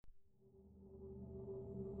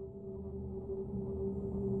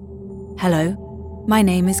Hello, my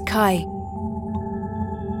name is Kai.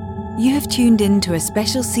 You have tuned in to a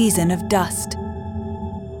special season of Dust.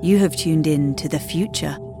 You have tuned in to the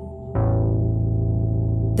future.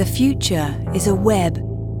 The future is a web,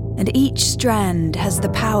 and each strand has the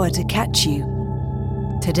power to catch you.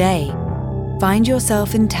 Today, find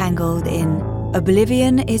yourself entangled in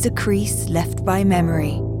Oblivion is a Crease Left by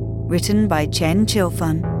Memory, written by Chen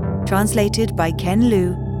Qiufan, translated by Ken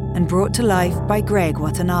Liu, and brought to life by Greg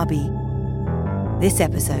Watanabe. This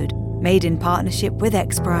episode, made in partnership with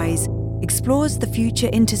XPRIZE, explores the future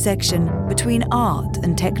intersection between art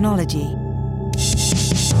and technology.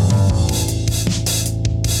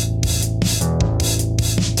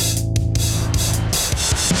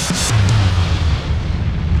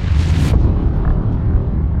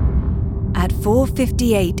 At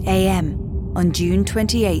 4:58 a.m. on June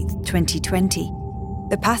 28, 2020,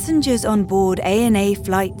 the passengers on board ANA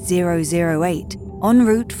Flight 008, en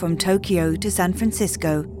route from Tokyo to San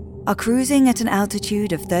Francisco, are cruising at an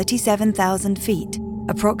altitude of 37,000 feet,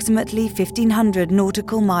 approximately 1,500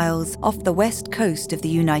 nautical miles off the west coast of the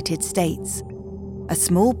United States. A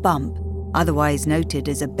small bump, otherwise noted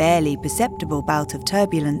as a barely perceptible bout of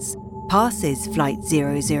turbulence, passes Flight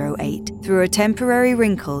 008 through a temporary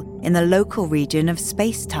wrinkle in the local region of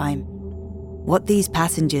space-time. What these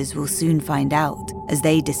passengers will soon find out as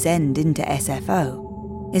they descend into SFO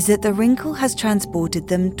is that the wrinkle has transported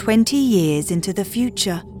them 20 years into the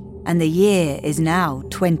future, and the year is now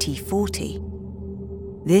 2040.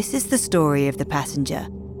 This is the story of the passenger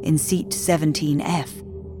in seat 17F.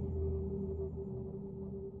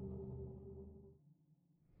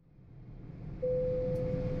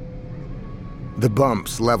 The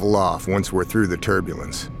bumps level off once we're through the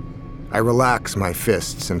turbulence. I relax my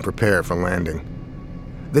fists and prepare for landing.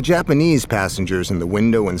 The Japanese passengers in the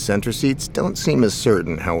window and center seats don't seem as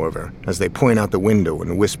certain, however, as they point out the window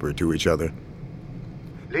and whisper to each other.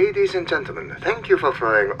 Ladies and gentlemen, thank you for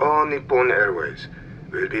flying All Nippon Airways.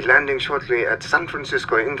 We'll be landing shortly at San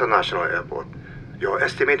Francisco International Airport. Your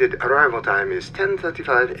estimated arrival time is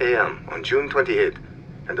 10:35 a.m. on June 28th,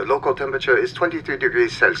 and the local temperature is 23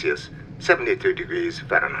 degrees Celsius, 72 degrees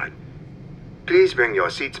Fahrenheit. Please bring your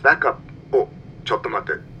seats back up. Oh,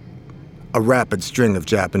 chottomatte. A rapid string of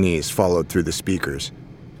Japanese followed through the speakers.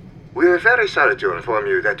 We're very sorry to inform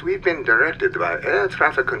you that we've been directed by air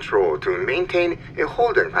traffic control to maintain a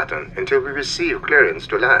holding pattern until we receive clearance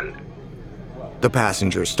to land. The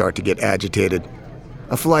passengers start to get agitated.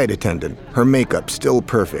 A flight attendant, her makeup still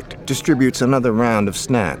perfect, distributes another round of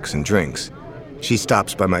snacks and drinks. She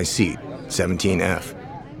stops by my seat, 17F.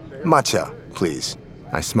 Matcha, please.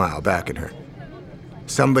 I smile back at her.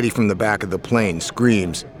 Somebody from the back of the plane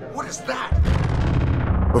screams, What is that?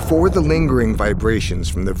 Before the lingering vibrations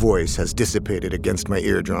from the voice has dissipated against my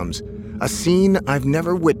eardrums, a scene I've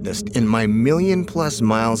never witnessed in my 1,000,000+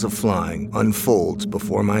 miles of flying unfolds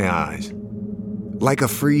before my eyes. Like a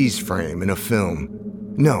freeze frame in a film.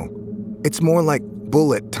 No, it's more like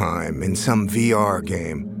bullet time in some VR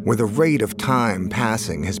game, where the rate of time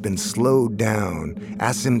passing has been slowed down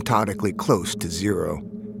asymptotically close to zero.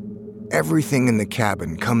 Everything in the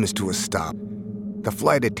cabin comes to a stop. The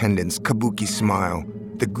flight attendant's kabuki smile,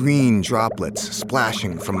 the green droplets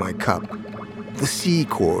splashing from my cup, the C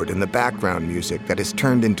chord and the background music that has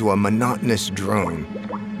turned into a monotonous drone.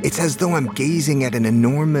 It's as though I'm gazing at an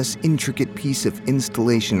enormous, intricate piece of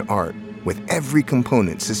installation art with every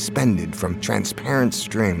component suspended from transparent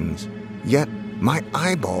strings. Yet, my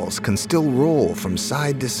eyeballs can still roll from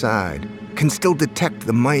side to side, can still detect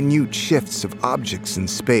the minute shifts of objects in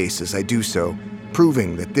space as I do so,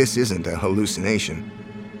 proving that this isn't a hallucination.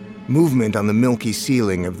 Movement on the milky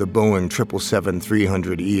ceiling of the Boeing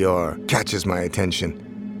 777-300ER catches my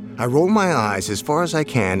attention. I roll my eyes as far as I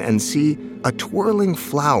can and see a twirling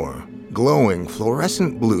flower, glowing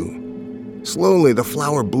fluorescent blue. Slowly, the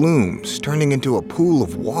flower blooms, turning into a pool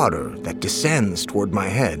of water that descends toward my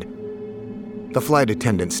head. The flight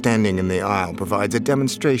attendant standing in the aisle provides a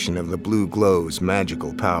demonstration of the blue glow's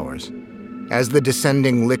magical powers. As the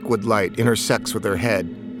descending liquid light intersects with her head,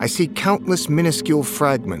 I see countless minuscule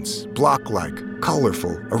fragments, block-like,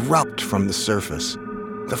 colorful, erupt from the surface.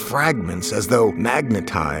 The fragments, as though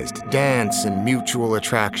magnetized, dance in mutual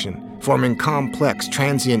attraction, forming complex,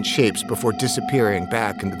 transient shapes before disappearing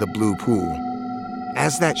back into the blue pool.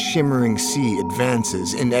 As that shimmering sea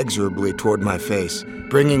advances inexorably toward my face,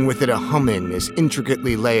 bringing with it a humming as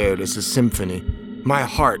intricately layered as a symphony, my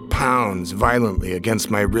heart pounds violently against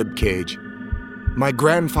my ribcage. My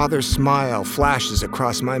grandfather's smile flashes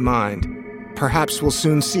across my mind. Perhaps we'll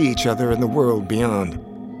soon see each other in the world beyond.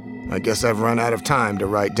 I guess I've run out of time to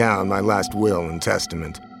write down my last will and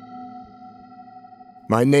testament.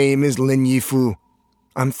 My name is Lin Yifu.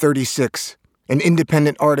 I'm 36, an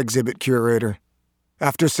independent art exhibit curator.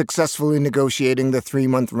 After successfully negotiating the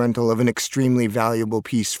 3-month rental of an extremely valuable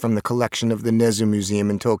piece from the collection of the Nezu Museum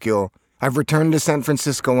in Tokyo, I've returned to San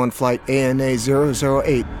Francisco on flight ANA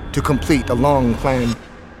 008 to complete a long plan.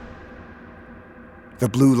 The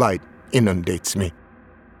blue light inundates me.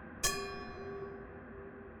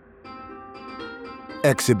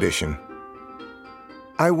 Exhibition.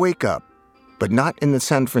 I wake up, but not in the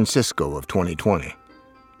San Francisco of 2020.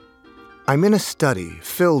 I'm in a study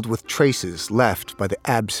filled with traces left by the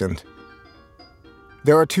absent.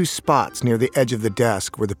 There are 2 spots near the edge of the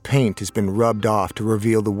desk where the paint has been rubbed off to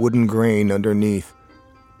reveal the wooden grain underneath,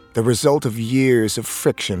 the result of years of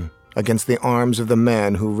friction against the arms of the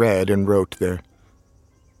man who read and wrote there.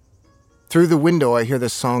 Through the window I hear the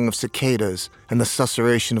song of cicadas and the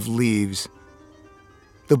susurration of leaves.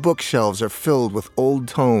 The bookshelves are filled with old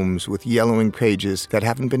tomes with yellowing pages that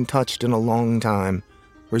haven't been touched in a long time,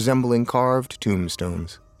 resembling carved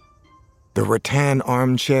tombstones. The rattan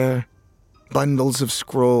armchair, bundles of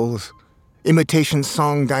scrolls, imitation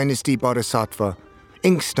Song Dynasty Bodhisattva,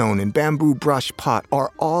 inkstone and bamboo brush pot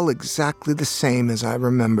are all exactly the same as I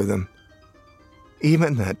remember them.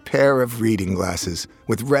 Even that pair of reading glasses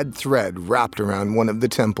with red thread wrapped around one of the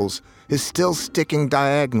temples is still sticking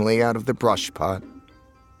diagonally out of the brush pot.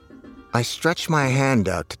 I stretch my hand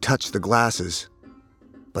out to touch the glasses,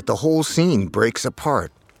 but the whole scene breaks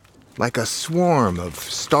apart, like a swarm of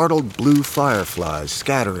startled blue fireflies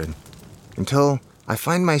scattering, until I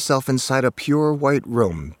find myself inside a pure white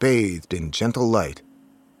room bathed in gentle light.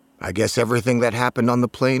 I guess everything that happened on the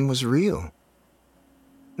plane was real.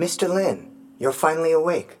 Mr. Lin, you're finally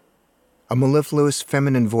awake. A mellifluous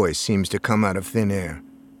feminine voice seems to come out of thin air.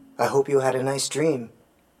 I hope you had a nice dream.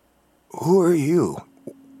 Who are you?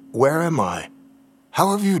 Where am I?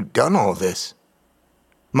 How have you done all this?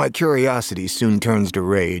 My curiosity soon turns to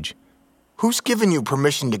rage. Who's given you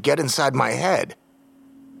permission to get inside my head?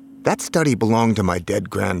 That study belonged to my dead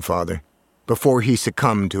grandfather. Before he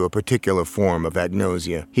succumbed to a particular form of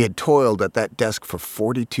agnosia, he had toiled at that desk for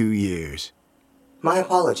 42 years. My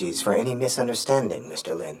apologies for any misunderstanding,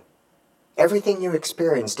 Mr. Lin. Everything you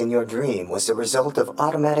experienced in your dream was the result of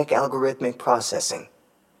automatic algorithmic processing.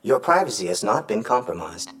 Your privacy has not been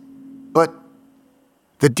compromised. But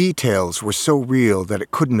the details were so real that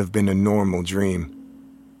it couldn't have been a normal dream.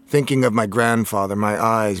 Thinking of my grandfather, my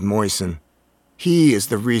eyes moisten. He is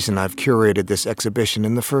the reason I've curated this exhibition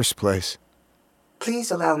in the first place.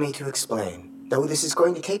 Please allow me to explain, though this is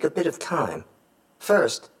going to take a bit of time.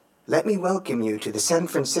 First, let me welcome you to the San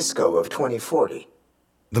Francisco of 2040.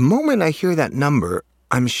 The moment I hear that number,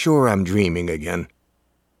 I'm sure I'm dreaming again.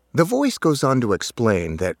 The voice goes on to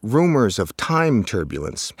explain that rumors of time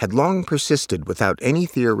turbulence had long persisted without any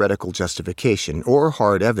theoretical justification or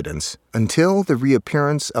hard evidence until the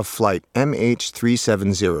reappearance of Flight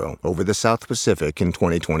MH370 over the South Pacific in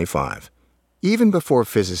 2025. Even before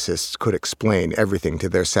physicists could explain everything to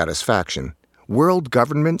their satisfaction, world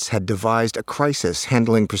governments had devised a crisis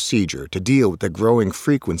handling procedure to deal with the growing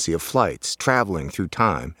frequency of flights traveling through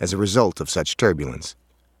time as a result of such turbulence.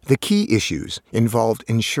 The key issues involved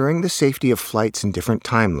ensuring the safety of flights in different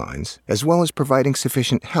timelines, as well as providing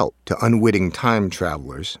sufficient help to unwitting time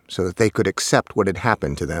travelers so that they could accept what had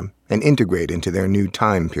happened to them and integrate into their new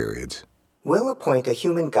time periods. We'll appoint a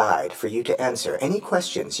human guide for you to answer any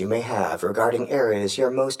questions you may have regarding areas you're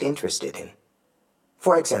most interested in.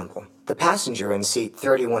 For example, the passenger in seat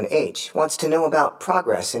 31H wants to know about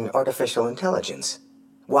progress in artificial intelligence,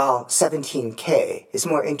 while 17K is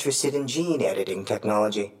more interested in gene editing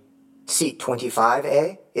technology. Seat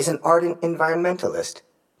 25A is an ardent environmentalist,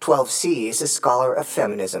 12C is a scholar of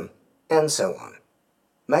feminism, and so on.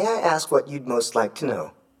 May I ask what you'd most like to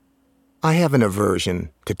know? I have an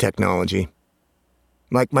aversion to technology.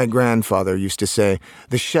 Like my grandfather used to say,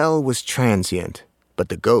 the shell was transient, but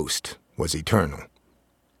the ghost was eternal.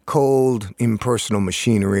 Cold, impersonal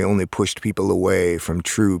machinery only pushed people away from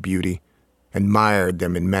true beauty and mired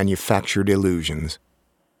them in manufactured illusions.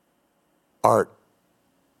 Art.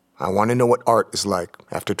 I want to know what art is like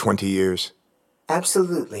after 20 years.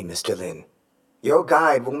 Absolutely, Mr. Lin. Your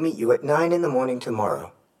guide will meet you at 9 in the morning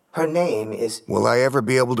tomorrow. Her name is... Will I ever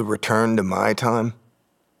be able to return to my time?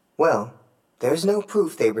 Well, there's no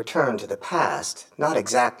proof they return to the past, not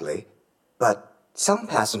exactly. But some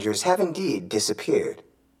passengers have indeed disappeared.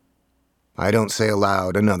 I don't say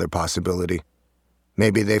aloud another possibility.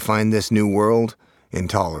 Maybe they find this new world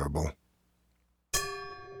intolerable.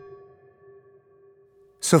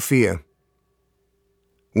 Sophia.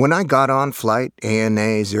 When I got on flight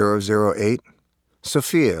ANA 008,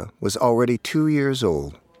 Sophia was already 2 years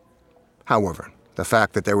old. However, The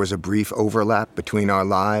fact that there was a brief overlap between our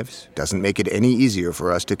lives doesn't make it any easier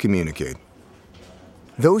for us to communicate.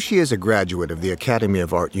 Though she is a graduate of the Academy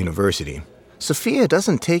of Art University, Sophia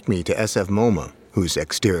doesn't take me to SF MoMA, whose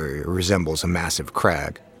exterior resembles a massive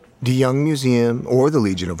crag, the Young Museum, or the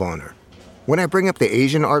Legion of Honor. When I bring up the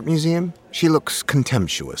Asian Art Museum, she looks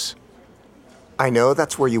contemptuous. I know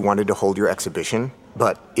that's where you wanted to hold your exhibition,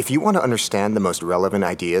 but if you want to understand the most relevant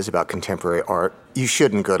ideas about contemporary art, you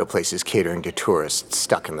shouldn't go to places catering to tourists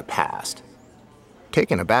stuck in the past.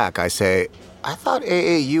 Taken aback, I say, I thought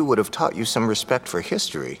AAU would have taught you some respect for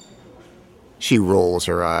history. She rolls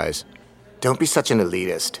her eyes. Don't be such an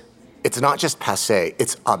elitist. It's not just passé,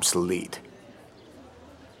 it's obsolete.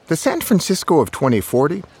 The San Francisco of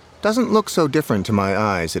 2040 doesn't look so different to my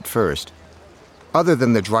eyes at first. Other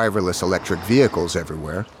than the driverless electric vehicles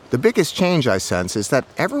everywhere, the biggest change I sense is that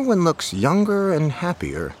everyone looks younger and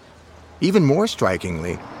happier. Even more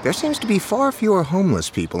strikingly, there seems to be far fewer homeless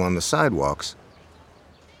people on the sidewalks.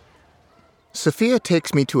 Sophia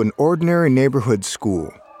takes me to an ordinary neighborhood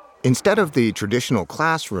school. Instead of the traditional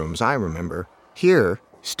classrooms I remember, here,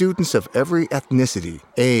 students of every ethnicity,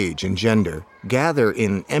 age, and gender gather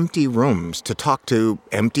in empty rooms to talk to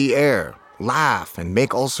empty air, laugh, and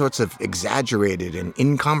make all sorts of exaggerated and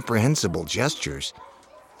incomprehensible gestures.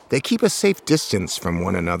 They keep a safe distance from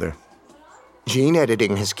one another. Gene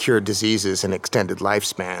editing has cured diseases and extended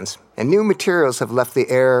lifespans, and new materials have left the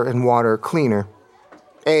air and water cleaner.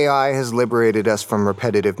 AI has liberated us from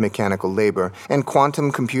repetitive mechanical labor, and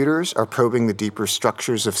quantum computers are probing the deeper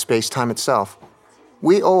structures of space-time itself.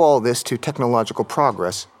 We owe all this to technological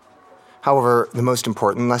progress. However, the most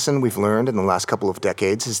important lesson we've learned in the last couple of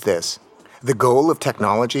decades is this. The goal of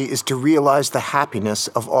technology is to realize the happiness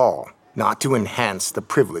of all, not to enhance the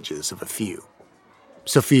privileges of a few.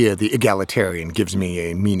 Sophia, the egalitarian, gives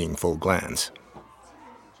me a meaningful glance.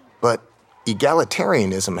 But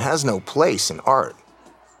egalitarianism has no place in art.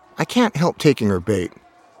 I can't help taking her bait.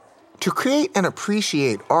 To create and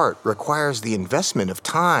appreciate art requires the investment of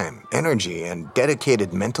time, energy, and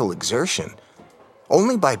dedicated mental exertion.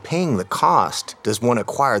 Only by paying the cost does one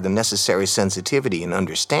acquire the necessary sensitivity and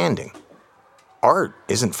understanding. Art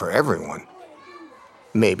isn't for everyone.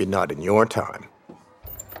 Maybe not in your time.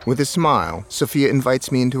 With a smile, Sophia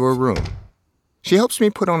invites me into her room. She helps me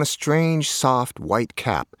put on a strange, soft, white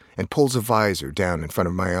cap and pulls a visor down in front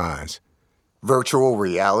of my eyes. Virtual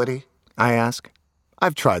reality? I ask.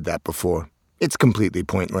 I've tried that before. It's completely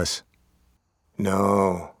pointless.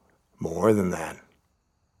 No, more than that.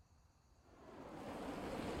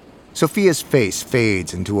 Sophia's face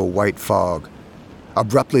fades into a white fog.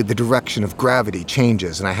 Abruptly, the direction of gravity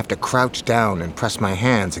changes, and I have to crouch down and press my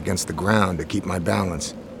hands against the ground to keep my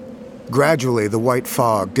balance. Gradually, the white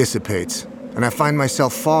fog dissipates, and I find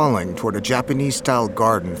myself falling toward a Japanese-style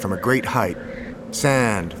garden from a great height.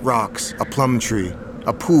 Sand, rocks, a plum tree,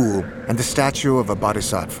 a pool, and the statue of a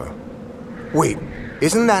bodhisattva. Wait,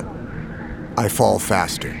 isn't that... I fall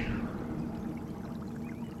faster.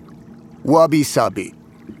 Wabi-sabi.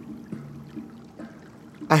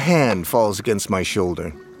 A hand falls against my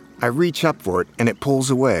shoulder. I reach up for it, and it pulls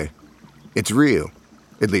away. It's real.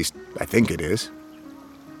 At least, I think it is.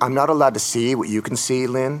 I'm not allowed to see what you can see,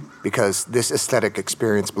 Lynn, because this aesthetic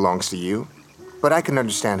experience belongs to you. But I can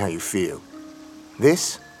understand how you feel.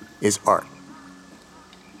 This is art.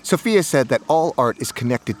 Sophia said that all art is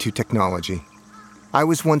connected to technology. I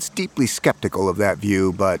was once deeply skeptical of that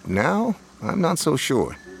view, but now I'm not so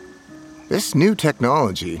sure. This new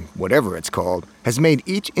technology, whatever it's called, has made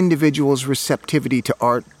each individual's receptivity to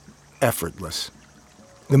art effortless.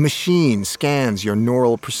 The machine scans your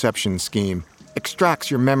neural perception scheme, extracts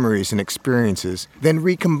your memories and experiences, then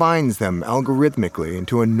recombines them algorithmically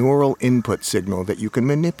into a neural input signal that you can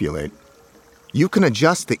manipulate. You can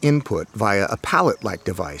adjust the input via a palette-like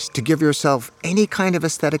device to give yourself any kind of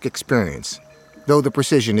aesthetic experience, though the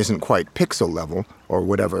precision isn't quite pixel level, or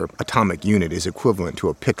whatever atomic unit is equivalent to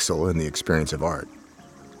a pixel in the experience of art.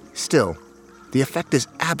 Still, the effect is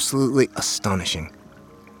absolutely astonishing,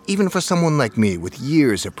 even for someone like me with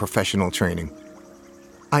years of professional training.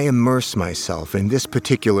 I immerse myself in this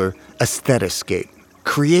particular aesthethoscape,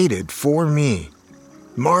 created for me,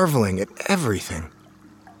 marveling at everything.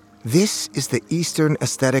 This is the Eastern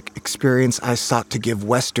aesthetic experience I sought to give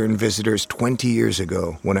Western visitors 20 years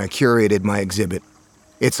ago when I curated my exhibit.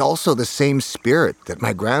 It's also the same spirit that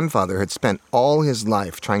my grandfather had spent all his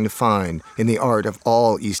life trying to find in the art of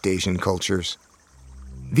all East Asian cultures.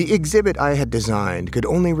 The exhibit I had designed could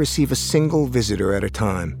only receive a single visitor at a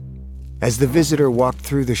time. As the visitor walked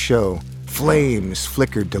through the show, flames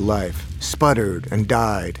flickered to life, sputtered and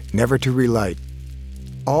died, never to relight.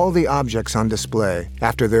 All the objects on display,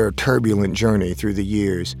 after their turbulent journey through the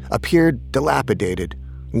years, appeared dilapidated,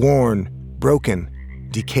 worn, broken,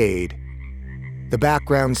 decayed. The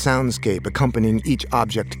background soundscape accompanying each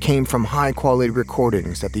object came from high-quality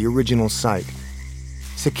recordings at the original site.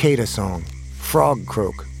 Cicada song, frog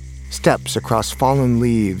croak, steps across fallen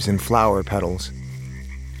leaves and flower petals.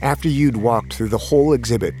 After you'd walked through the whole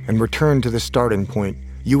exhibit and returned to the starting point,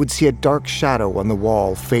 you would see a dark shadow on the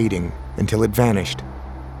wall fading until it vanished.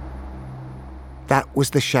 That was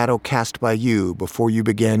the shadow cast by you before you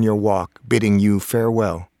began your walk, bidding you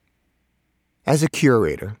farewell. As a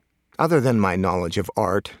curator, other than my knowledge of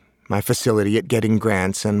art, my facility at getting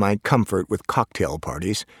grants, and my comfort with cocktail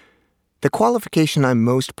parties, the qualification I'm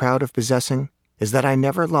most proud of possessing is that I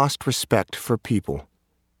never lost respect for people.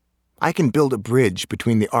 I can build a bridge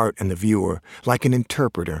between the art and the viewer, like an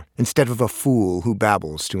interpreter, instead of a fool who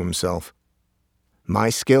babbles to himself. My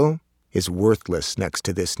skill is worthless next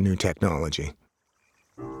to this new technology.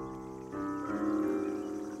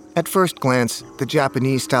 At first glance, the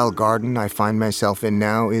Japanese-style garden I find myself in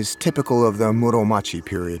now is typical of the Muromachi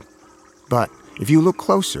period. But if you look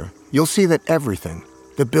closer, you'll see that everything,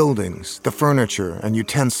 the buildings, the furniture and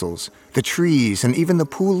utensils, the trees, and even the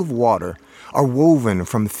pool of water, are woven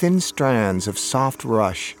from thin strands of soft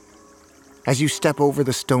rush. As you step over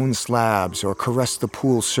the stone slabs or caress the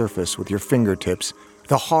pool surface with your fingertips,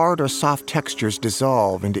 the hard or soft textures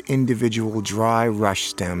dissolve into individual dry rush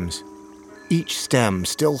stems. Each stem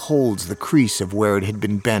still holds the crease of where it had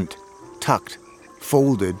been bent, tucked,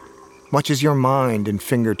 folded, much as your mind and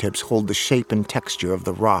fingertips hold the shape and texture of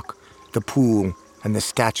the rock, the pool, and the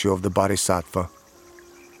statue of the Bodhisattva.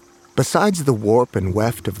 Besides the warp and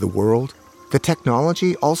weft of the world, the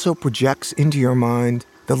technology also projects into your mind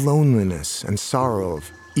the loneliness and sorrow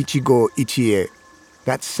of Ichigo Ichie,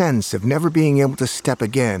 that sense of never being able to step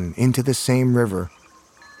again into the same river.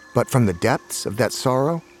 But from the depths of that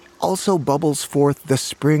sorrow also bubbles forth the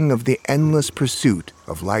spring of the endless pursuit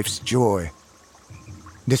of life's joy.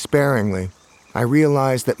 Despairingly, I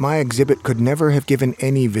realized that my exhibit could never have given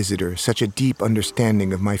any visitor such a deep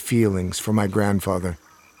understanding of my feelings for my grandfather,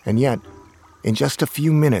 and yet, in just a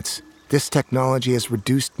few minutes, this technology has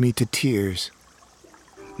reduced me to tears.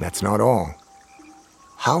 That's not all.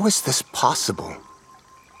 How is this possible?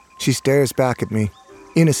 She stares back at me,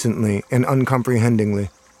 innocently and uncomprehendingly.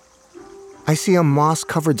 I see a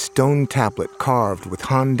moss-covered stone tablet carved with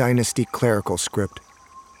Han Dynasty clerical script.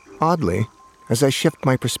 Oddly, as I shift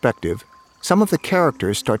my perspective, some of the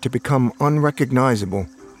characters start to become unrecognizable,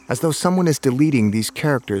 as though someone is deleting these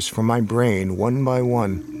characters from my brain one by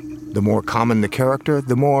one. The more common the character,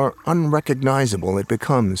 the more unrecognizable it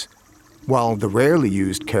becomes, while the rarely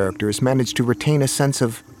used characters manage to retain a sense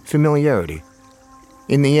of familiarity.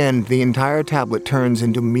 In the end, the entire tablet turns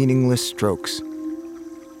into meaningless strokes.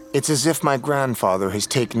 It's as if my grandfather has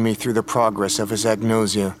taken me through the progress of his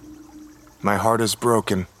agnosia. My heart is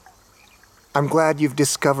broken. I'm glad you've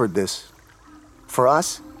discovered this. For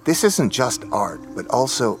us, this isn't just art, but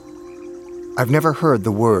also... I've never heard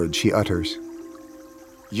the word she utters.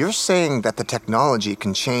 You're saying that the technology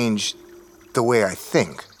can change the way I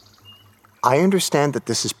think. I understand that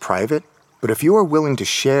this is private, but if you are willing to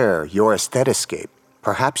share your aesthetscape,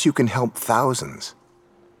 perhaps you can help thousands.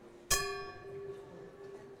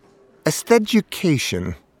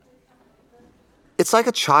 Aestheducation. It's like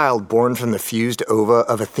a child born from the fused ova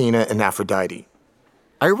of Athena and Aphrodite.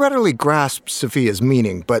 I readily grasp Sophia's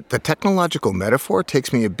meaning, but the technological metaphor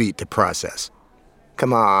takes me a beat to process.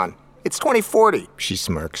 Come on, it's 2040, she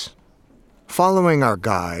smirks. Following our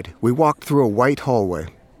guide, we walk through a white hallway.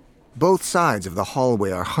 Both sides of the hallway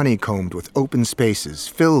are honeycombed with open spaces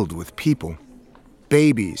filled with people.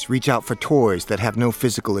 Babies reach out for toys that have no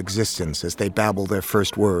physical existence as they babble their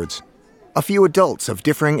first words. A few adults of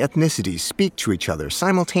differing ethnicities speak to each other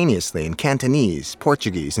simultaneously in Cantonese,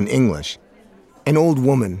 Portuguese, and English. An old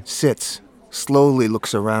woman sits, slowly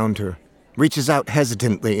looks around her, reaches out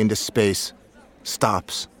hesitantly into space,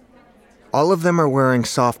 stops. All of them are wearing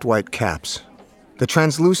soft white caps. The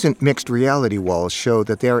translucent mixed reality walls show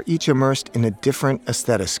that they are each immersed in a different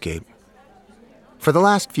aesthetscape. For the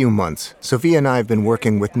last few months, Sophia and I have been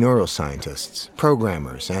working with neuroscientists,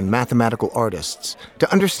 programmers, and mathematical artists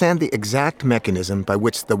to understand the exact mechanism by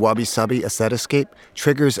which the wabi-sabi aesthetscape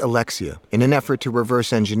triggers alexia in an effort to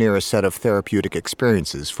reverse engineer a set of therapeutic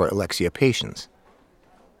experiences for alexia patients.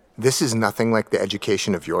 This is nothing like the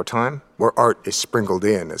education of your time, where art is sprinkled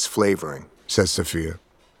in as flavoring, says Sophia.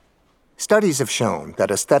 Studies have shown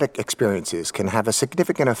that aesthetic experiences can have a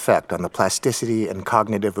significant effect on the plasticity and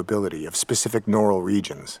cognitive ability of specific neural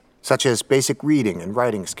regions, such as basic reading and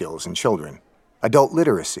writing skills in children, adult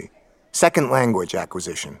literacy, second language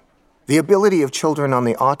acquisition, the ability of children on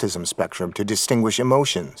the autism spectrum to distinguish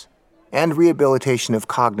emotions, and rehabilitation of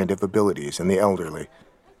cognitive abilities in the elderly.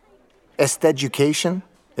 Estheducation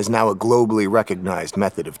is now a globally recognized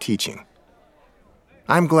method of teaching.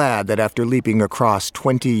 I'm glad that after leaping across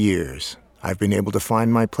 20 years, I've been able to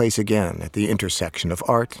find my place again at the intersection of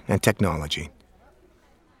art and technology.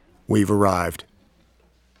 We've arrived.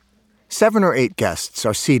 7 or 8 guests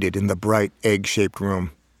are seated in the bright, egg-shaped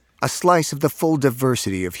room, a slice of the full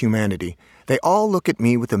diversity of humanity. They all look at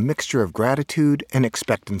me with a mixture of gratitude and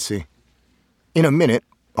expectancy. In a minute,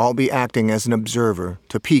 I'll be acting as an observer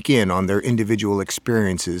to peek in on their individual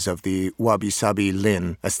experiences of the Wabi-Sabi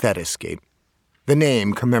Lin aestheticscape. The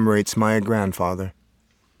name commemorates my grandfather.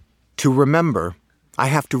 To remember, I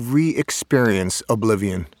have to re-experience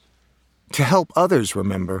Oblivion. To help others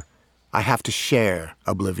remember, I have to share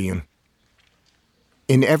Oblivion.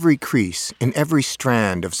 In every crease, in every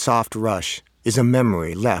strand of soft rush, is a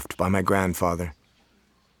memory left by my grandfather.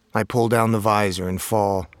 I pull down the visor and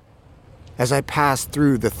fall. As I pass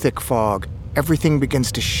through the thick fog, everything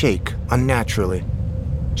begins to shake unnaturally,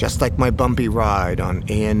 just like my bumpy ride on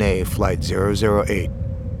ANA Flight 008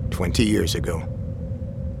 20 years ago.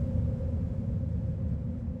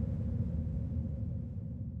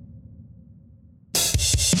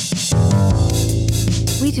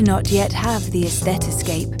 We do not yet have the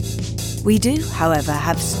aesthetiscape. We do, however,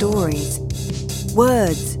 have stories.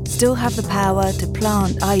 Words still have the power to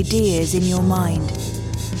plant ideas in your mind.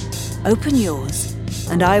 Open yours,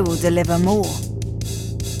 and I will deliver more.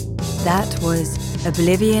 That was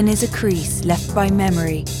Oblivion is a Crease Left by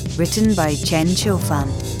Memory, written by Chen Qiufan,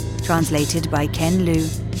 translated by Ken Liu,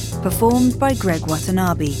 performed by Greg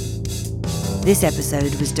Watanabe. This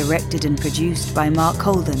episode was directed and produced by Mark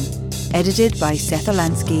Holden, edited by Seth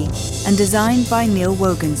Olansky, and designed by Neil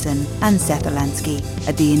Woganson and Seth Olansky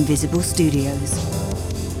at the Invisible Studios.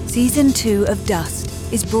 Season 2 of Dust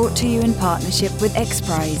is brought to you in partnership with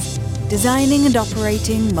XPRIZE, designing and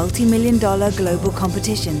operating multi-million-dollar global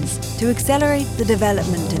competitions to accelerate the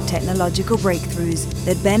development of technological breakthroughs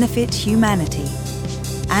that benefit humanity.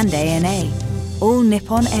 And ANA, All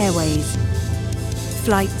Nippon Airways.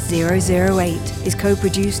 Flight 008 is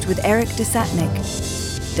co-produced with Eric Desatnik.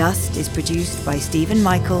 Dust is produced by Stephen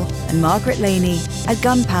Michael and Margaret Laney at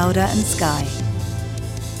Gunpowder and Sky.